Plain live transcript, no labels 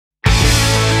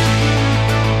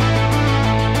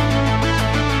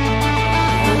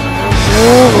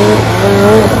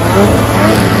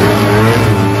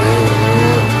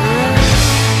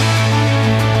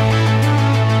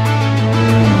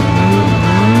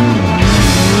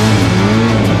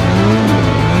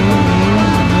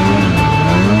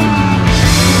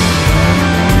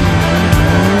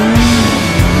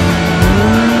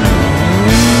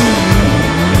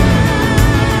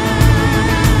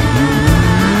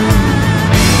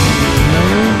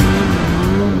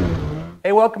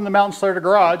welcome to Mountain Slider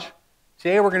Garage.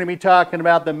 Today we're going to be talking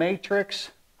about the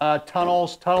Matryx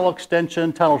tunnels, tunnel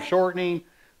extension, tunnel shortening.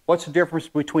 What's the difference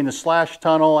between the slash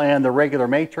tunnel and the regular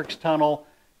Matryx tunnel,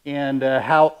 and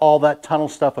how all that tunnel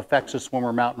stuff affects us when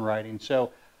we're mountain riding.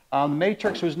 So the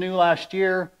Matryx was new last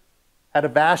year, had a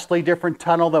vastly different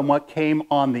tunnel than what came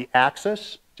on the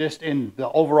Axis, just in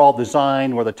the overall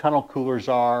design, where the tunnel coolers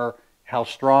are, how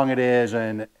strong it is,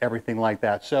 and everything like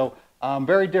that. So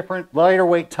very different, lighter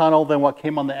weight tunnel than what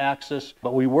came on the Axis,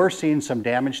 but we were seeing some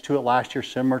damage to it last year,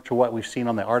 similar to what we've seen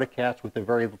on the Arctic Cats with a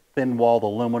very thin-walled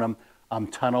aluminum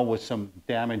tunnel with some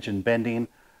damage and bending.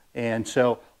 And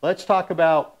so let's talk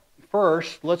about,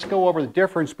 first, let's go over the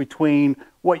difference between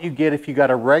what you get if you got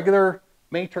a regular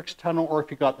Matryx tunnel or if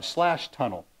you got the slash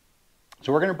tunnel.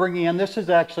 So we're going to bring you in. This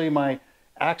is actually my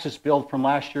Axis build from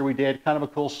last year we did, kind of a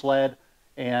cool sled.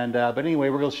 And but anyway,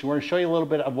 we're going to show you a little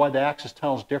bit of why the Axis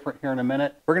tunnel is different here in a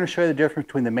minute. We're going to show you the difference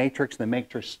between the Matryx and the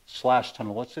Matryx slash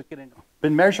tunnel. Let's just get into it.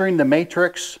 Been measuring the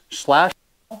Matryx slash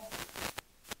tunnel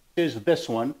is this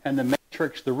one, and the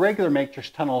Matryx, the regular Matryx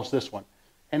tunnel, is this one.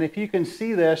 And if you can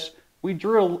see this, we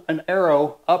drew an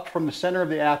arrow up from the center of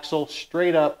the axle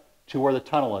straight up to where the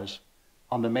tunnel is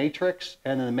on the Matryx,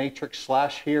 and then the Matryx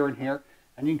slash here and here.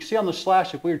 And you can see on the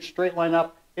slash, if we were straight line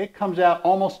up, it comes out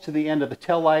almost to the end of the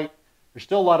tail light. There's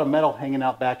still a lot of metal hanging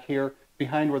out back here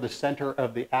behind where the center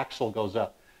of the axle goes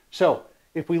up. So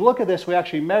if we look at this, we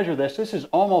actually measure this. This is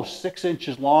almost 6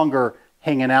 inches longer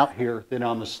hanging out here than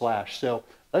on the slash. So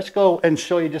let's go and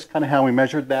show you just kind of how we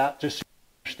measured that, just so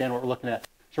you understand what we're looking at.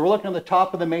 So we're looking at the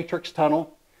top of the Matryx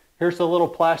tunnel. Here's the little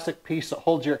plastic piece that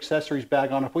holds your accessories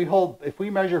bag on. If we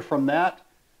measure from that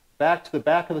back to the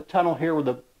back of the tunnel here where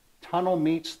the tunnel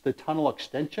meets the tunnel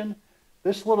extension,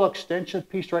 this little extension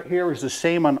piece right here is the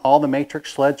same on all the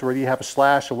Matryx sleds, whether you have a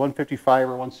slash, a 155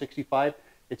 or 165.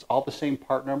 It's all the same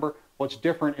part number. What's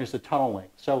different is the tunnel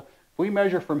length. So if we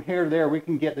measure from here to there, we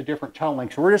can get the different tunnel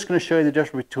lengths. So we're just going to show you the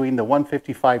difference between the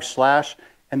 155 slash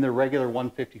and the regular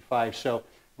 155. So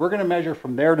we're going to measure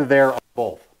from there to there on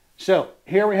both. So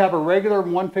here we have a regular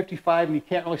 155, and you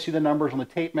can't really see the numbers on the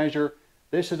tape measure.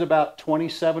 This is about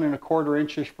 27¼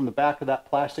 inches from the back of that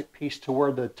plastic piece to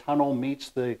where the tunnel meets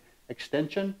the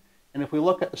extension. And if we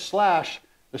look at the slash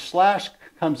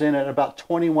comes in at about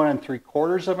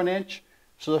 21¾ of an inch.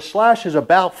 So the slash is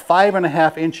about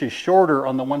 5½ inches shorter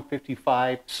on the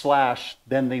 155 slash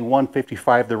than the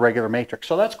 155, the regular Matryx.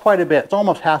 So that's quite a bit. It's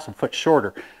almost half a foot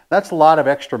shorter. That's a lot of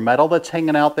extra metal that's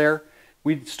hanging out there.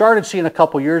 We started seeing a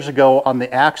couple years ago on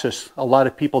the Axis a lot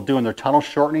of people doing their tunnel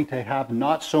shortening to have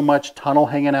not so much tunnel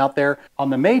hanging out there. On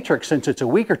the Matryx, since it's a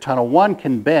weaker tunnel, one,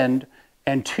 can bend,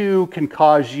 and two, can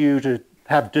cause you to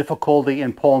have difficulty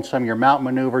in pulling some of your mountain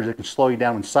maneuvers. It can slow you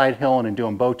down in side hilling and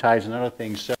doing bow ties and other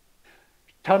things. So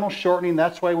tunnel shortening,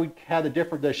 that's why we had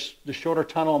the shorter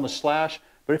tunnel on the slash.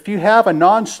 But if you have a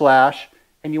non-slash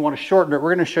and you want to shorten it,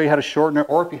 we're going to show you how to shorten it.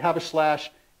 Or if you have a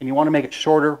slash and you want to make it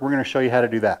shorter, we're going to show you how to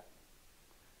do that.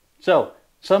 So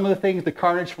some of the things, the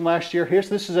carnage from last year.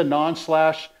 This is a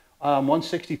non-slash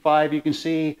 165. You can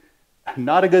see,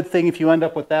 not a good thing if you end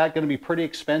up with that. Going to be pretty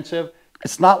expensive.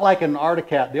 It's not like an Arctic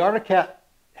Cat. The Arctic Cat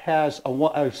has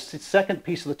a second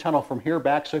piece of the tunnel from here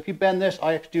back. So if you bend this, all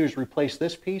you have to do is replace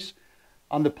this piece.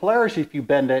 On the Polaris, if you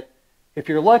bend it, if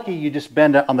you're lucky, you just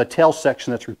bend it on the tail section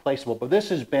that's replaceable. But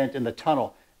this is bent in the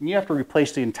tunnel, and you have to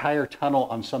replace the entire tunnel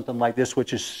on something like this,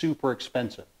 which is super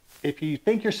expensive. If you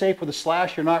think you're safe with a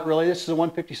slash, you're not really. This is a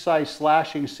 150 size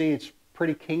slash. You can see it's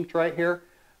pretty kinked right here.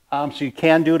 So you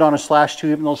can do it on a slash too,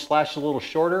 even though the slash is a little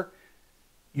shorter.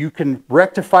 You can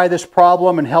rectify this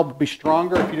problem and help it be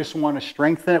stronger if you just want to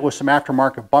strengthen it with some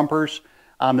aftermarket bumpers.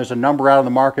 There's a number out of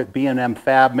the market. B&M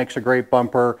Fab makes a great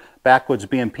bumper. Backwoods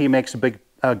BMP makes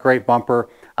a great bumper.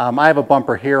 I have a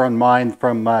bumper here on mine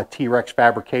from T-Rex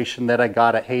Fabrication that I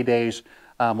got at Heydays.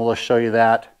 We'll just show you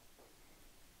that.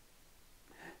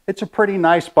 It's a pretty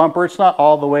nice bumper. It's not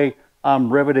all the way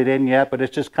riveted in yet, but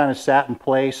it's just kind of sat in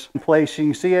place. You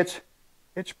can see it's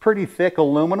pretty thick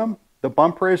aluminum, the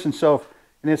bumper is,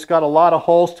 and it's got a lot of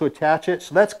holes to attach it.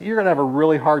 So you're going to have a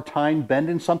really hard time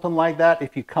bending something like that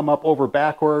if you come up over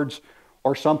backwards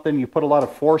or something. You put a lot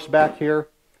of force back here.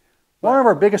 One of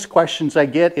our biggest questions I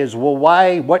get is, well,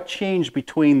 what changed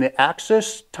between the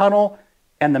Axis tunnel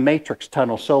and the Matryx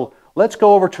tunnel? So let's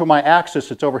go over to my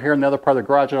Axis. It's over here in the other part of the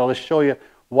garage, and I'll just show you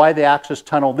why the Axis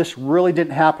tunnel this really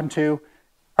didn't happen to.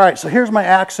 All right, so here's my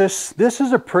Axis. This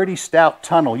is a pretty stout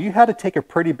tunnel. You had to take a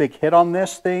pretty big hit on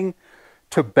this thing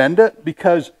to bend it,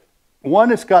 because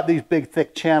one, it's got these big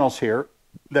thick channels here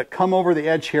that come over the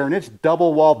edge here, and it's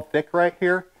double walled thick right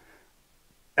here,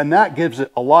 and that gives it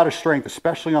a lot of strength,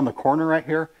 especially on the corner right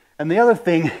here. And the other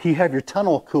thing, you have your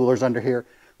tunnel coolers under here,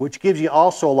 which gives you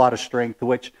also a lot of strength,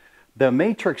 which the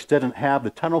Matryx doesn't have. The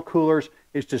tunnel coolers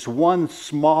is just one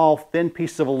small thin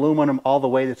piece of aluminum all the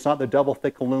way. It's not the double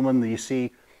thick aluminum that you see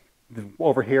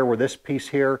over here where this piece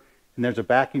here, and there's a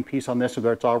backing piece on this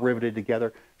where it's all riveted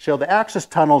together. So the Axis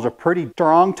tunnel is a pretty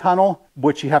strong tunnel,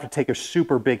 which you have to take a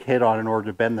super big hit on in order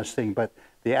to bend this thing, but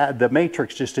the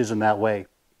Matryx just isn't that way.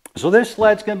 So this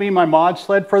sled's going to be my mod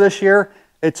sled for this year.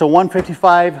 It's a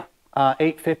 155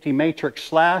 850 Matryx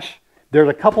slash. There's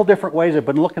a couple different ways. I've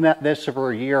been looking at this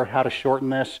for a year, how to shorten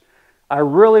this. I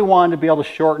really wanted to be able to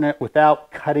shorten it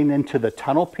without cutting into the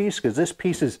tunnel piece, because this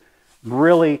piece is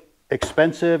really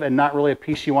expensive and not really a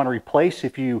piece you want to replace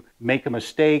if you make a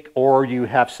mistake or you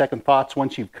have second thoughts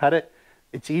once you've cut it.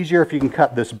 It's easier if you can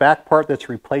cut this back part that's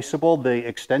replaceable, the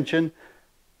extension.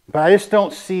 But I just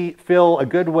don't feel a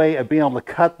good way of being able to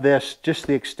cut this, just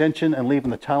the extension, and leaving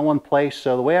the tunnel in place.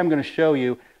 So the way I'm going to show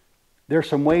you, there's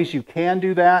some ways you can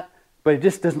do that, but it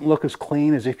just doesn't look as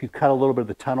clean as if you cut a little bit of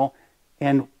the tunnel.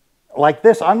 And like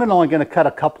this, I'm only going to cut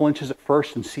a couple inches at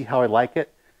first and see how I like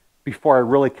it before I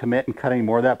really commit and cut any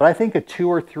more of that. But I think a 2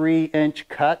 or 3 inch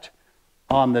cut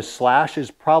on the slash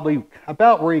is probably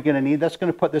about where you're going to need. That's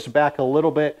going to put this back a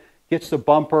little bit, gets the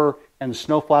bumper and the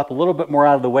snow flap a little bit more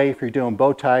out of the way if you're doing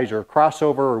bow ties or a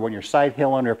crossover, or when you're side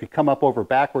hilling, or if you come up over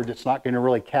backwards, it's not going to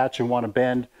really catch and want to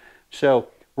bend. So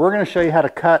we're going to show you how to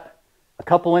cut a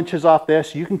couple inches off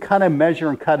this. You can kind of measure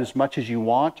and cut as much as you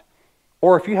want.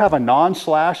 Or if you have a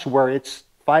non-slash where it's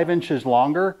 5 inches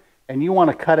longer and you want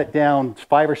to cut it down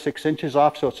 5 or 6 inches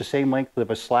off so it's the same length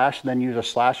of a slash and then use a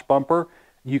slash bumper,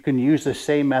 you can use the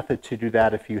same method to do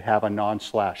that if you have a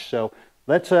non-slash. So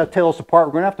let's tail this apart.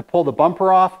 We're going to have to pull the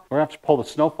bumper off. We're going to have to pull the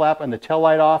snow flap and the tail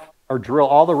light off, or drill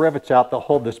all the rivets out that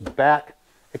hold this back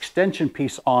extension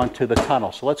piece onto the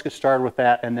tunnel. So let's get started with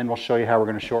that, and then we'll show you how we're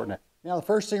going to shorten it. Now the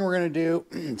first thing we're going to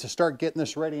do to start getting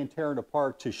this ready and tearing it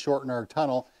apart to shorten our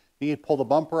tunnel, we need to pull the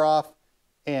bumper off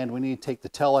and we need to take the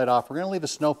tail light off. We're going to leave the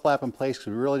snow flap in place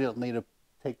because we really don't need to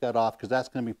take that off, because that's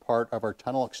going to be part of our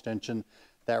tunnel extension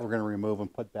that we're going to remove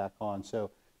and put back on. So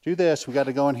to do this, we got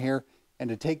to go in here, and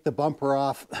to take the bumper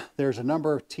off, there's a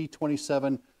number of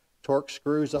T27 Torx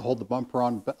screws that hold the bumper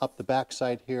on up the back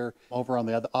side here, over on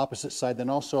the other opposite side, then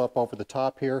also up over the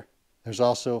top here. There's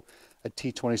also a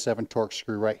T27 Torx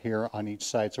screw right here on each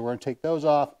side. So we're going to take those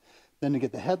off. Then to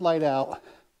get the headlight out,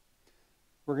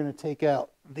 we're going to take out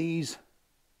these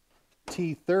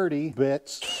T30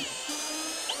 bits.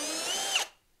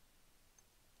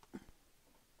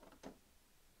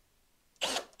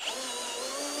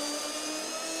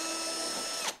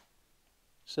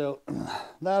 So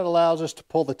that allows us to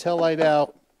pull the tail light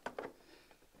out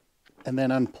and then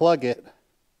unplug it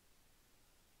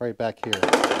right back here.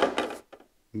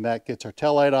 And that gets our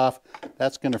tail light off.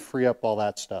 That's going to free up all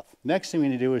that stuff. Next thing we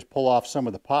need to do is pull off some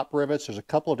of the pop rivets. There's a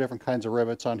couple of different kinds of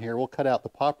rivets on here. We'll cut out the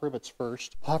pop rivets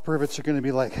first. Pop rivets are going to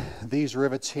be like these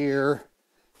rivets here.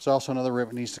 There's also another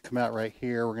rivet needs to come out right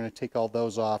here. We're going to take all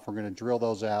those off. We're going to drill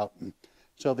those out.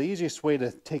 So the easiest way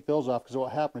to take those off, because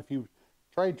what happens if you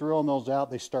try drilling those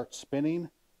out, they start spinning,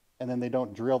 and then they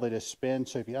don't drill, they just spin.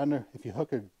 So if you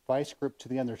hook a vice grip to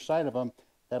the underside of them,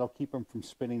 that'll keep them from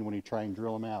spinning when you try and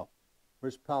drill them out.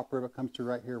 Where's pop rivet comes through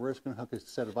right here. We're just going to hook a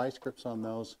set of vice grips on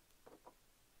those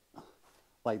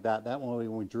like that. That way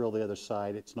when we drill the other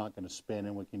side, it's not going to spin,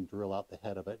 and we can drill out the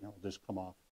head of it and it'll just come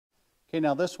off. Okay,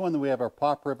 now this one, we have our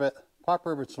pop rivet. Pop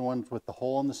rivet's the one with the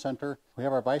hole in the center. We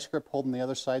have our vice grip holding the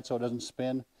other side so it doesn't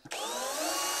spin.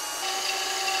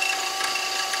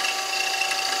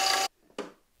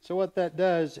 So what that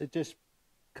does, it just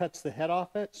cuts the head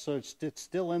off it, so it's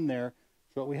still in there.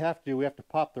 So what we have to do, we have to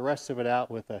pop the rest of it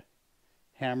out with a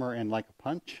hammer and like a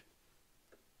punch.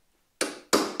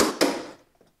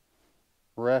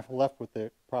 We're left with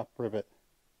the pop rivet,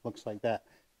 looks like that.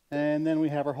 And then we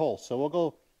have our hole. So we'll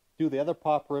go do the other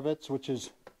pop rivets, which is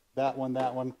that one,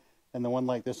 and the one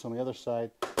like this on the other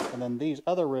side. And then these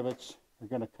other rivets are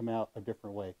going to come out a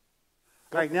different way.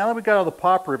 All right, now that we got all the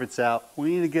pop rivets out, we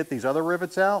need to get these other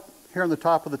rivets out here on the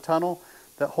top of the tunnel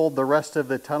that hold the rest of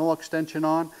the tunnel extension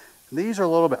on. And these are a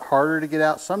little bit harder to get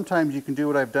out. Sometimes you can do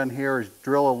what I've done here, is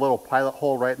drill a little pilot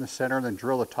hole right in the center and then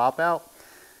drill the top out.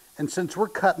 And since we're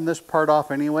cutting this part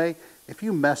off anyway, if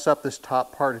you mess up this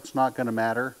top part, it's not going to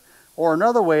matter. Or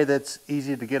another way that's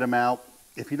easy to get them out,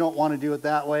 if you don't want to do it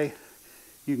that way,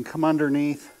 you can come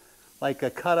underneath like a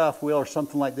cutoff wheel or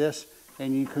something like this,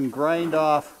 and you can grind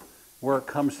off where it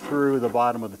comes through the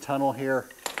bottom of the tunnel here,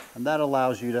 and that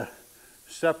allows you to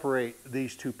separate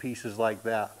these two pieces like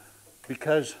that.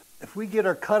 Because if we get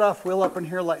our cutoff wheel up in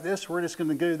here like this, we're just going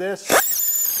to do this.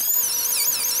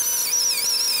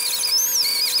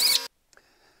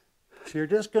 So you're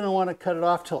just going to want to cut it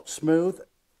off till it's smooth.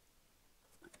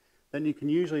 Then you can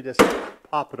usually just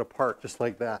pop it apart just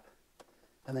like that.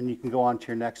 And then you can go on to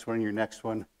your next one and your next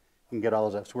one and get all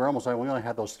those up. So we're almost done. We only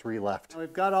have those 3 left.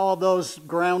 We've got all of those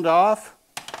ground off.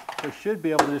 We should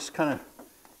be able to just kind of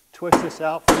twist this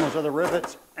out from those other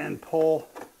rivets and pull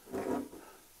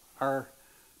our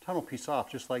tunnel piece off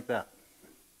just like that.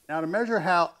 Now to measure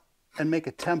how and make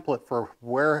a template for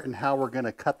where and how we're going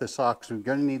to cut this off, because we're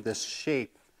going to need this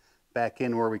shape back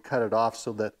in where we cut it off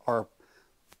so that our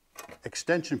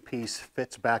extension piece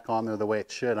fits back on there the way it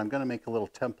should. I'm going to make a little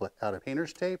template out of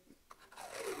painter's tape.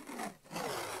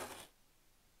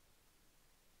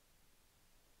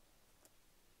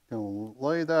 Going to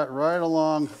lay that right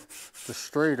along the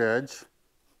straight edge.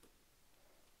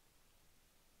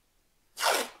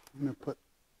 I'm going to put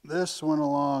this one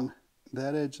along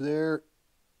that edge there,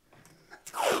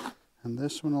 and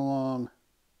this one along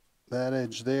that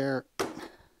edge there.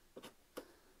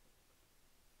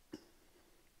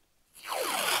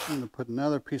 I'm going to put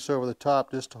another piece over the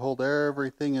top just to hold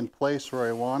everything in place where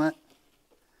I want it.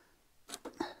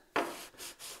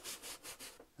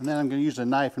 And then I'm going to use a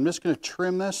knife. I'm just going to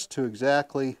trim this to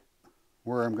exactly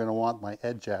where I'm going to want my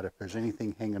edge at if there's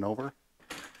anything hanging over.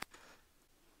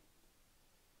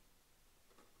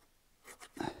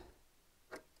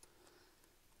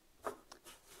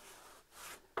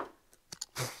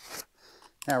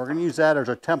 Now we're going to use that as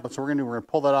our template, so we're going to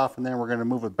pull that off and then we're going to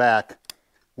move it back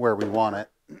where we want it.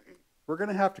 We're going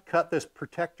to have to cut this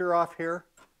protector off here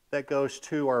that goes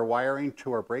to our wiring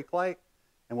to our brake light.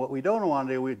 And what we don't want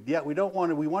to do, we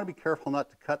want to be careful not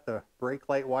to cut the brake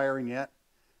light wiring yet.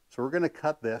 So we're going to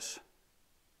cut this.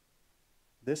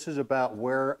 This is about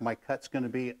where my cut's going to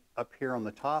be up here on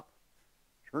the top.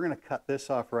 So we're going to cut this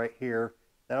off right here.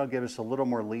 That'll give us a little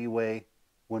more leeway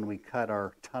when we cut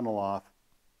our tunnel off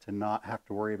to not have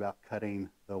to worry about cutting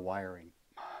the wiring.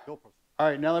 All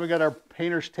right, now that we got our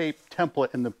painter's tape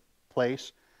template in the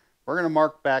place, we're going to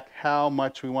mark back how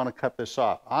much we want to cut this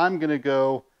off. I'm going to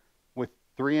go with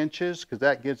 3 inches because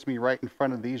that gets me right in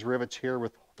front of these rivets here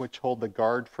with which hold the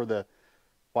guard for the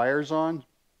wires on.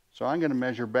 So I'm going to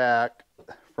measure back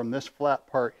from this flat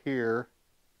part here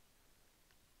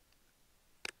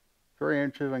 3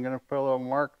 inches. I'm going to put a little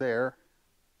mark there,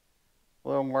 a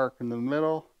little mark in the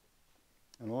middle,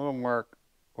 and a little mark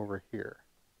over here.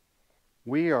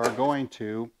 We are going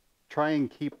to try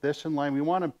and keep this in line. We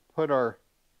want to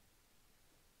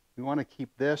keep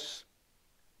this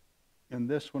and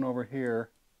this one over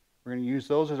here. We're going to use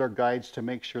those as our guides to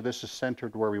make sure this is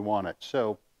centered where we want it.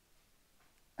 So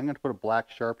I'm going to put a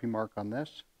black Sharpie mark on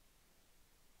this,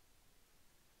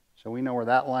 so we know where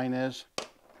that line is.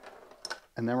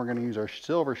 And then we're going to use our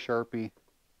silver Sharpie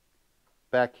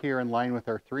back here in line with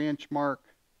our 3-inch mark.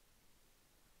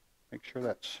 Make sure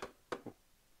that's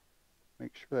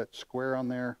square on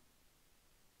there.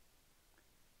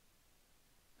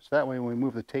 So that way when we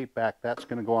move the tape back, that's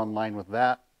going to go on line with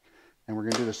that. And we're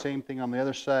going to do the same thing on the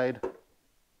other side.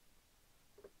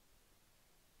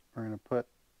 We're going to put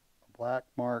a black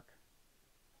mark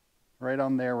right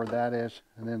on there where that is,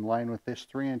 and then line with this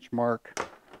 3-inch mark.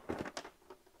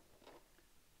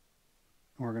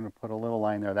 We're going to put a little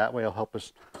line there. That way it'll help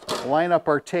us line up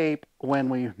our tape when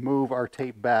we move our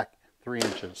tape back 3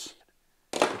 inches.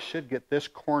 We should get this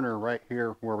corner right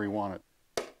here where we want it.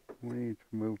 We need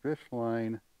to move this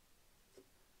line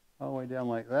all the way down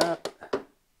like that.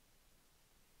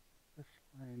 This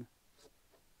line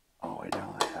all the way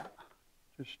down like that.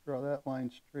 Just draw that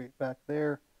line straight back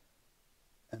there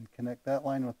and connect that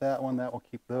line with that one. That will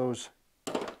keep those.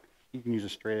 You can use a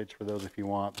straight edge for those if you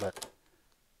want, but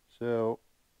so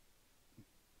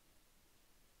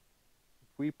if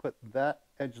we put that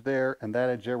edge there and that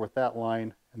edge there with that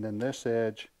line, and then this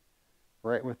edge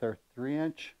right with our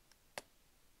 3-inch,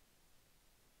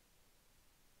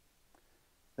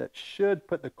 that should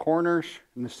put the corners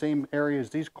in the same area as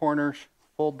these corners.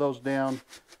 Fold those down.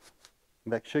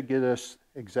 That should get us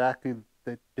exactly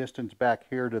the distance back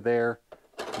here to there.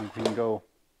 You can go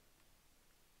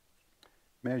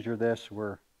measure this.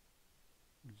 We're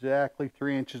exactly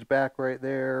 3 inches back right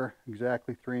there,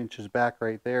 exactly 3 inches back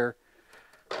right there.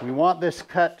 We want this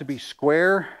cut to be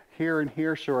square here and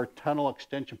here so our tunnel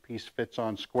extension piece fits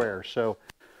on square. So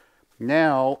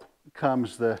now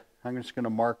comes I'm just going to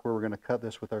mark where we're going to cut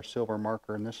this with our silver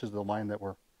marker, and this is the line that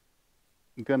we're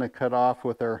going to cut off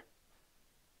with our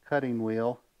cutting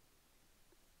wheel.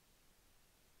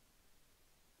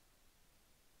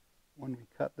 When we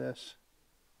cut this,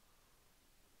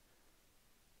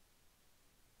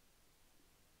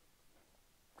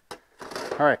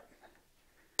 all right,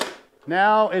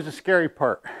 now is the scary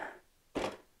part.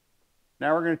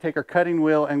 Now we're going to take our cutting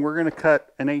wheel and we're going to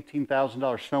cut an $18,000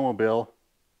 snowmobile.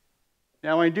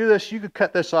 Now when I do this, you could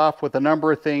cut this off with a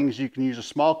number of things. You can use a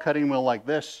small cutting wheel like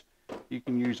this. You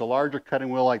can use a larger cutting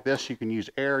wheel like this. You can use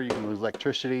air, you can use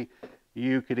electricity.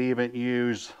 You could even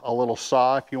use a little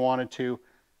saw if you wanted to.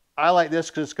 I like this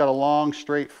because it's got a long,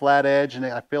 straight, flat edge, and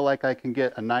I feel like I can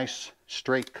get a nice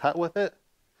straight cut with it.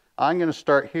 I'm going to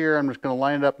start here. I'm just going to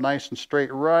line it up nice and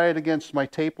straight right against my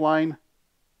tape line.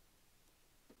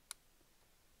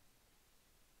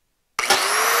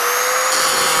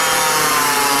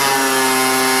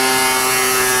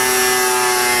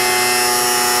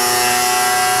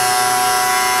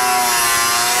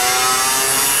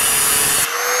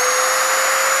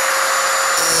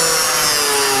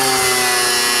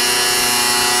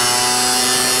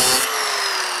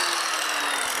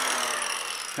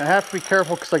 I have to be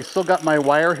careful because I still got my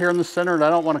wire here in the center and I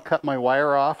don't want to cut my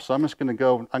wire off. So I'm just going to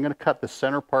go, I'm going to cut the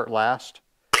center part last.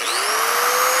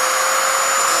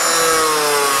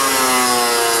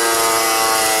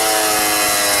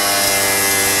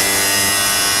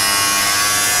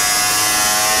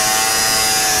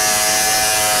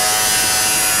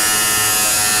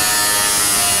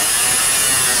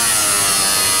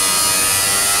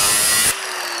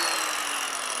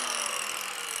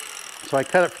 So I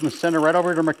cut it from the center right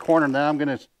over to my corner. Now I'm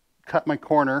going to cut my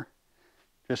corner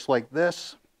just like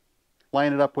this,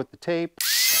 line it up with the tape.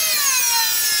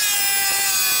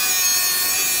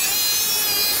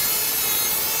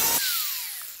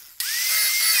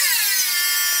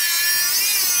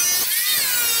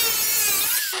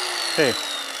 Okay,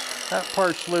 that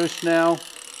part's loose now.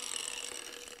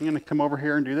 I'm going to come over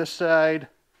here and do this side.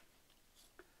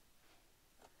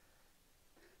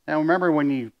 Now remember, when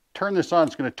you turn this on,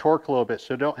 it's going to torque a little bit,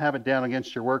 so don't have it down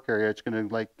against your work area. It's going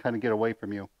to like kind of get away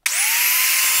from you.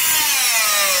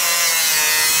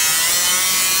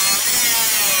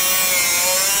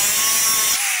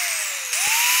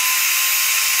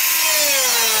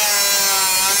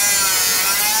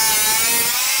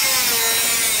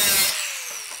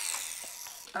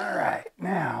 All right,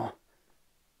 now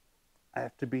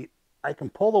I can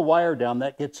pull the wire down.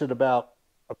 That gets it about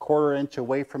a 1/4 inch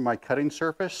away from my cutting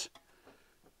surface.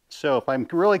 So if I'm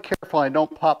really careful, I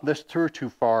don't pop this through too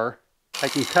far, I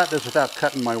can cut this without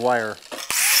cutting my wire.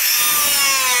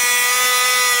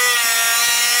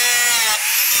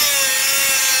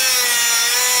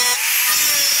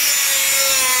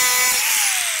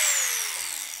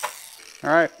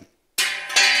 All right.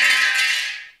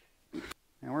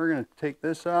 And we're going to take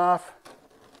this off.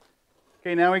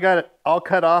 Okay, now we got it all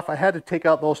cut off. I had to take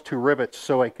out those 2 rivets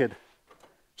so I could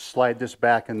slide this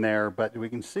back in there, but we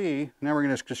can see, now we're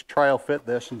going to just trial fit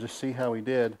this and just see how we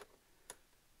did.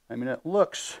 I mean, it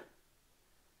looks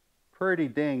pretty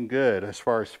dang good as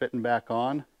far as fitting back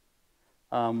on.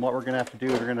 What we're going to have to do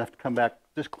is we're going to have to come back,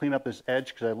 just clean up this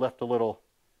edge because I left a little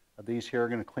of these here. We're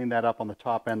going to clean that up on the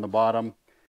top and the bottom.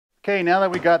 Okay, now that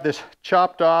we got this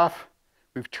chopped off,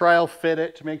 we've trial fit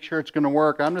it to make sure it's going to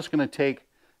work. I'm just going to take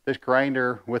this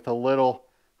grinder with a little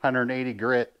 180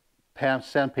 grit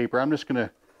sandpaper. I'm just going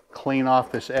to clean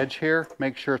off this edge here,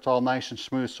 make sure it's all nice and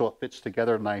smooth so it fits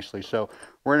together nicely. So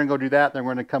we're going to go do that, then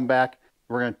we're going to come back,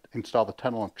 we're going to install the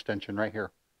tunnel extension right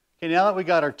here. Okay, now that we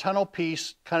got our tunnel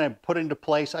piece kind of put into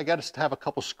place, I got to have a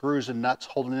couple screws and nuts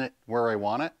holding it where I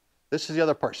want it. This is the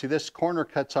other part. See, this corner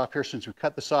cuts off here. Since we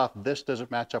cut this off, this doesn't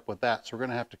match up with that. So we're going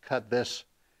to have to cut this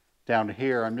down to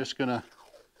here. I'm just going to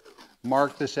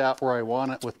mark this out where I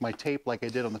want it with my tape like I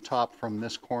did on the top from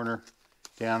this corner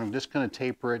down. I'm just going to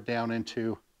taper it down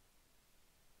into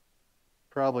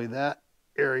probably that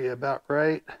area about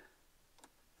right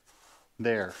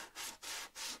there.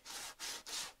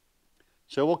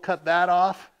 So we'll cut that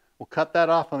off. We'll cut that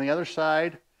off on the other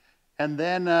side. And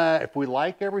then if we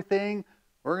like everything,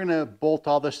 we're going to bolt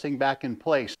all this thing back in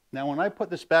place. Now when I put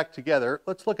this back together,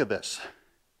 let's look at this.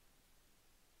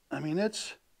 I mean,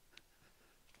 it's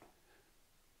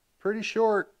pretty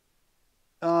short.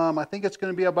 I think it's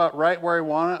going to be about right where I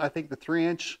want it. I think the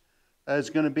 3-inch is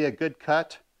going to be a good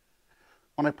cut.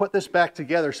 When I put this back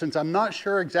together, since I'm not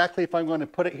sure exactly if I'm going to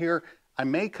put it here, I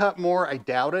may cut more, I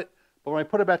doubt it. But when I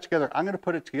put it back together, I'm going to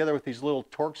put it together with these little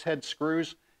Torx head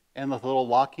screws and the little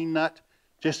locking nut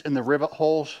just in the rivet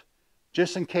holes,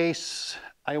 just in case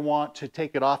I want to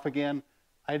take it off again.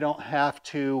 I don't have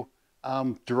to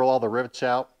drill all the rivets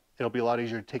out. It'll be a lot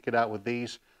easier to take it out with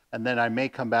these. And then I may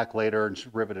come back later and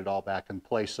rivet it all back in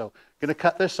place. So I'm going to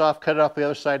cut this off, cut it off the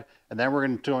other side, and then we're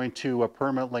going to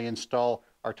permanently install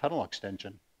our tunnel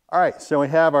extension. All right, so we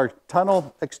have our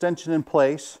tunnel extension in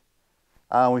place.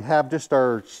 We have just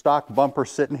our stock bumper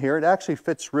sitting here. It actually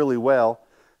fits really well.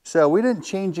 So we didn't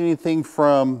change anything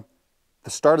from the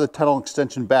start of the tunnel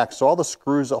extension back. So all the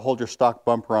screws that hold your stock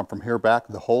bumper on from here back,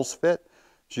 the holes fit.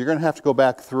 So you're going to have to go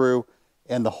back through,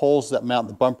 and the holes that mount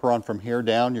the bumper on from here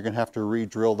down, you're going to have to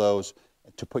re-drill those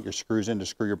to put your screws in to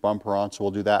screw your bumper on. So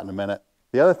we'll do that in a minute.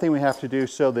 The other thing we have to do,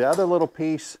 so the other little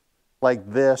piece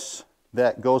like this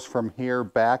that goes from here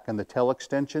back in the tail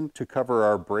extension to cover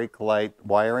our brake light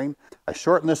wiring. I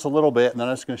shortened this a little bit, and then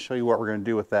I'm just going to show you what we're going to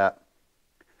do with that.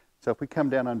 So if we come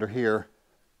down under here,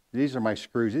 these are my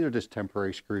screws. These are just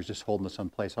temporary screws, just holding this in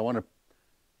place. I want to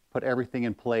put everything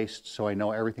in place so I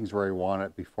know everything's where I want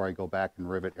it before I go back and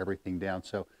rivet everything down.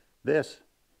 So this,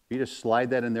 you just slide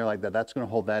that in there like that. That's going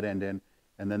to hold that end in.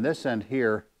 And then this end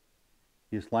here,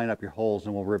 you just line up your holes,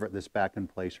 and we'll rivet this back in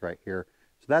place right here.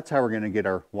 So that's how we're going to get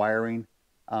our wiring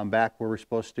back where we're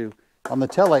supposed to. On the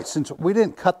taillight, since we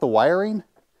didn't cut the wiring,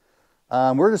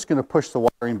 we're just going to push the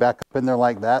wiring back up in there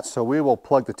like that. So we will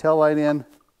plug the taillight in,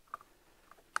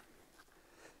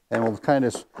 and we'll kind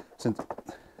of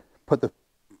put the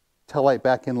taillight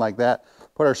back in like that,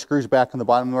 put our screws back in the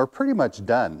bottom, and we're pretty much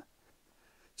done.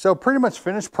 So pretty much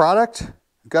finished product.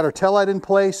 We've got our taillight in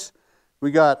place. We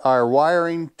got our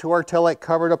wiring to our taillight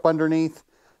covered up underneath.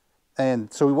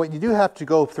 And so what you do have to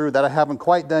go through, that I haven't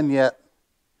quite done yet,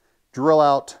 drill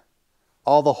out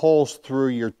all the holes through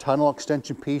your tunnel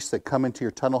extension piece that come into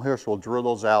your tunnel here. So we'll drill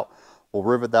those out. We'll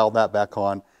rivet all that back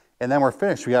on. And then we're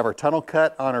finished. We have our tunnel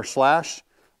cut on our slash.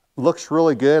 Looks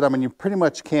really good. I mean, you pretty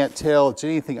much can't tell it's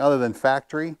anything other than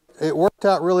factory. It worked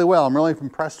out really well. I'm really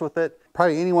impressed with it.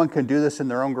 Probably anyone can do this in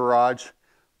their own garage.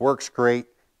 Works great.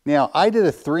 Now, I did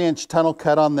a 3-inch tunnel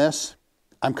cut on this.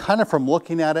 I'm kind of from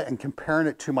looking at it and comparing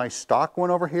it to my stock one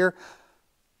over here.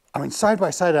 I mean, side by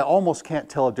side, I almost can't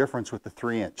tell a difference with the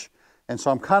 3-inch. And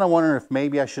so I'm kind of wondering if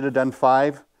maybe I should have done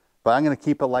 5, but I'm going to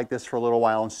keep it like this for a little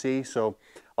while and see. So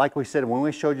like we said, when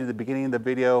we showed you the beginning of the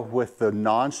video with the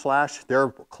non-slash, they're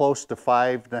close to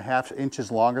 5.5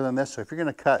 inches longer than this. So if you're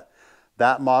going to cut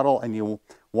that model and you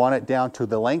want it down to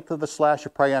the length of the slash,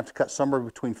 you're probably going to have to cut somewhere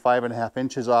between 5.5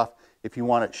 inches off. If you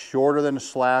want it shorter than a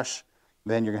slash,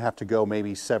 then you're going to have to go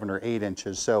maybe 7 or 8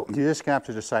 inches. So you're just going to have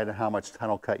to decide on how much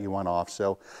tunnel cut you want off.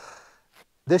 So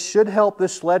this should help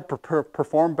this sled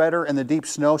perform better in the deep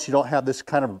snow, so you don't have this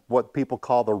kind of what people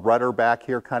call the rudder back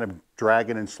here, kind of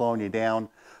dragging and slowing you down.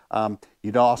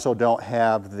 You also don't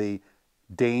have the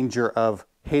danger of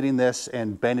hitting this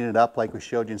and bending it up like we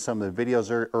showed you in some of the videos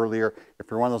earlier.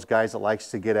 If you're one of those guys that likes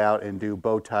to get out and do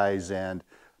bow ties and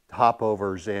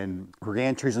hopovers and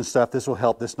reentries and stuff, this will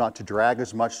help this not to drag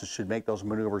as much. This should make those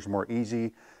maneuvers more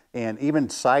easy. And even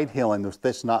side hilling, with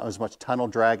this not as much tunnel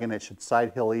dragging, it should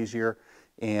side hill easier.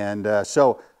 And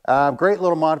great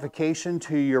little modification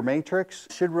to your Matryx.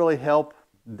 Should really help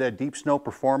the deep snow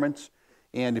performance.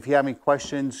 And if you have any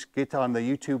questions, get on the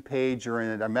YouTube page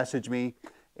or message me.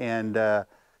 And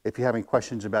if you have any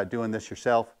questions about doing this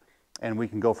yourself, and we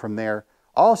can go from there.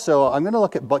 Also, I'm going to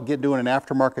look at doing an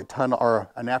aftermarket tunnel or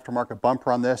an aftermarket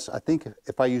bumper on this. I think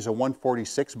if I use a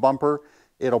 146 bumper,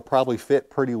 it'll probably fit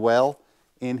pretty well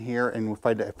in here. And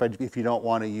if you don't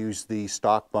want to use the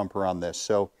stock bumper on this.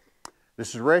 So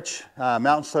this is Rich,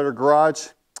 Mountain Sledder Garage.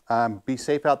 Be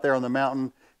safe out there on the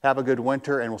mountain. Have a good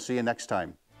winter, and we'll see you next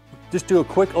time. Just do a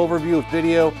quick overview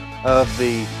video of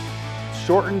the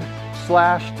shortened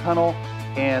slash tunnel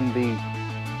and the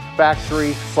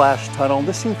factory slash tunnel.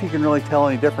 Just see if you can really tell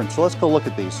any difference. So let's go look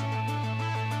at these.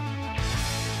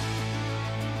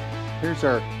 Here's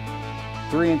our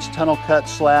 3-inch tunnel cut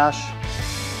slash.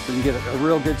 So you can get a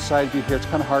real good side view here. It's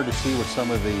kind of hard to see with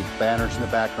some of the banners in the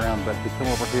background, but if we come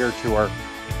over here to our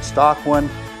stock one,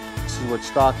 this is what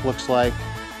stock looks like.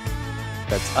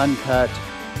 That's uncut.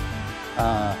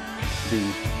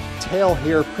 The tail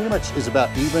here pretty much is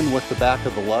about even with the back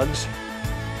of the lugs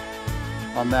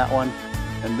on that one.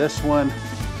 And this one,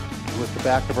 with the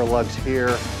back of our lugs here,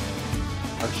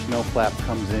 our snow flap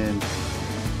comes in a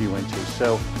few inches.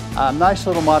 So nice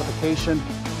little modification,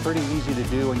 pretty easy to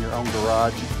do in your own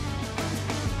garage.